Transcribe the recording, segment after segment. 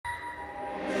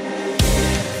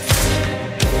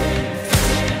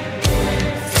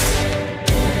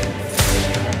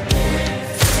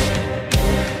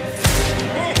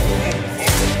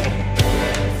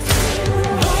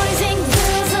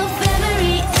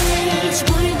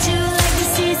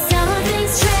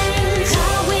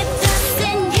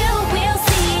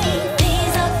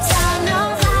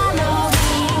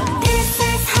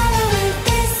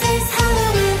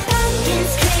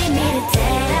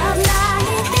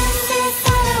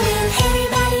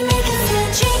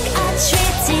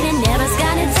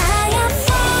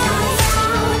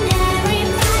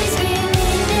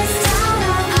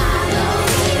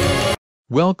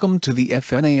Welcome to the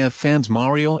FNAF Fans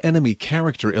Mario Enemy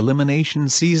Character Elimination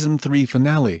Season 3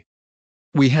 finale.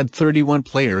 We had 31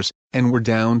 players, and we're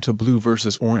down to blue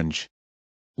versus orange.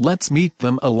 Let's meet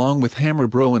them along with Hammer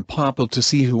Bro and Popple to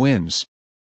see who wins.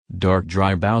 Dark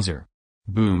Dry Bowser.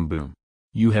 Boom boom.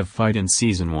 You have fight in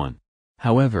Season 1.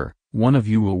 However, one of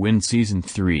you will win Season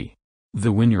 3.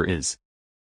 The winner is...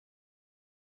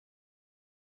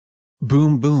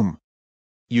 Boom boom.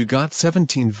 You got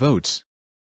 17 votes.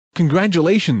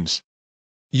 Congratulations!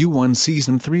 You won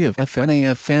Season 3 of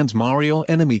FNAF Fans Mario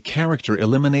Enemy Character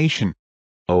Elimination.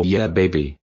 Oh yeah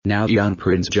baby, now young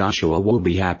Prince Joshua will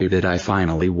be happy that I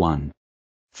finally won.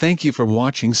 Thank you for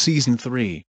watching Season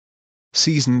 3.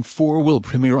 Season 4 will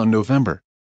premiere on November.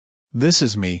 This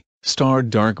is me, Star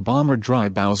Dark Bomber Dry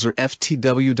Bowser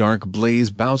FTW Dark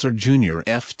Blaze Bowser Jr.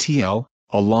 FTL,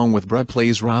 along with Brett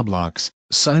Plays Roblox,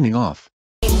 signing off.